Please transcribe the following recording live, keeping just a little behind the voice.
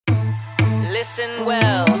listen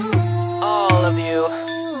well, all of you.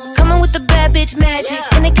 Coming with the bad bitch magic,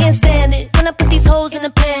 and they can't stand it when I put these hoes in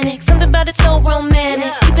a panic. Something about it so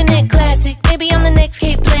romantic, keeping it classic. Maybe I'm the next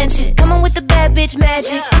Kate Blanchett. Coming with the bad bitch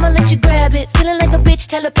magic, I'ma let you grab it. Feeling like a bitch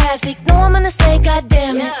telepathic. No, I'm gonna stay,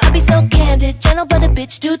 goddammit. I be so candid, gentle but a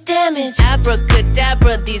bitch do damage.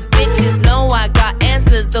 Abracadabra, these bitches know I got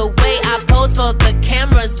answers. The way I pose for the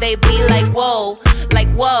cameras, they be like whoa,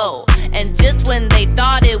 like whoa. And just when they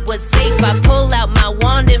thought it was safe, I pull out my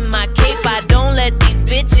wand and my cape. I don't let these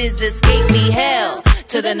bitches escape me. Hell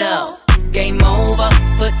to the no. Game over,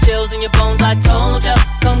 put chills in your bones, I told ya.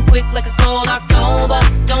 Come quick like a cold October.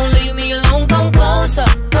 Don't leave me alone, come closer,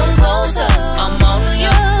 come closer. I'm on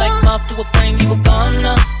ya, like moth to a flame, you were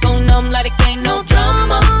gonna go numb like it ain't no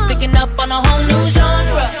drama. Picking up on a whole new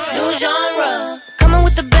genre, new genre. Coming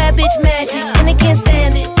with the bad bitch magic, and they can't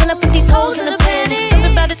stand it when I put these hoes in a panic.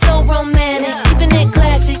 Something about it so romantic, keeping it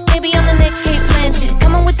classic. Maybe I'm the next Kate Blanchett.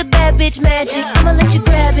 Coming with the bad bitch magic, I'ma let you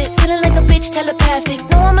grab it. Feeling like a bitch telepathic.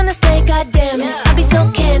 No, I'm gonna stay, goddammit. I be so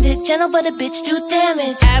candid, gentle but a bitch do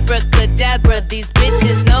damage. Abracadabra, these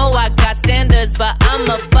bitches know I got standards, but I'm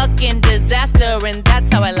a fucking disaster, and that's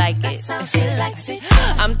how I like it.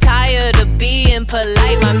 I'm tired of being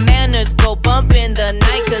polite, my manners go bump in the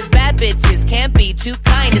night. Cause bad bitches can't be too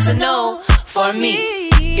kind, it's a no for me.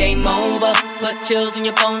 Game over, put chills in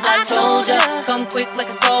your bones, I told ya. Come quick like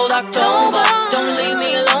a cold October. Don't leave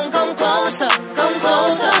me alone, come closer, come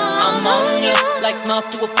closer. I'm on ya, like moth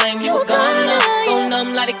to a flame, you were gonna go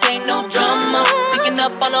numb like it ain't no drama. Picking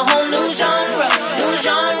up on a whole new genre, new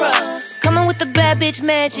genre. Coming with the bad bitch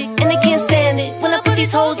magic, and they can't stand it when I put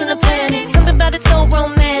these hoes in a panic. Something about it so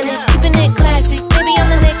romantic, keeping it classic. Maybe I'm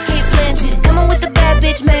the next Kate Blanchett. Coming with the bad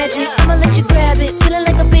bitch magic, I'ma let you grab it. Feeling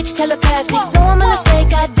like a bitch telepathic. No, I'm gonna stay,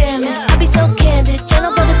 goddammit. I be so candid,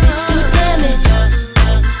 gentle but a bitch do damage.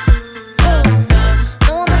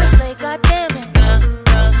 No, I'm gonna stay, goddammit.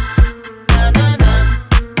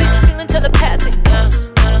 Bitch feeling telepathic.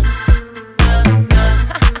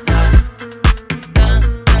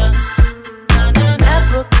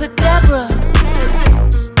 Abracadabra.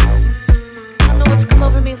 I don't know what's come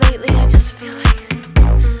over me lately. I just feel like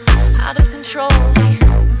out of control.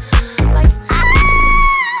 Like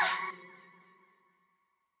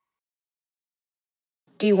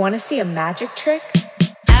Do you want to see a magic trick?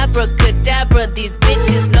 Abracadabra, these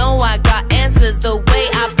bitches know I got answers. The way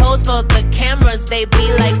I pose for the cameras, they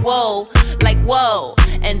be like whoa, like whoa.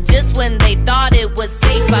 And just when they thought it was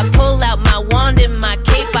safe, I pull out my wand and my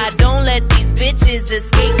cape. I don't let these bitches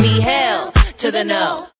escape me. Hell to the no.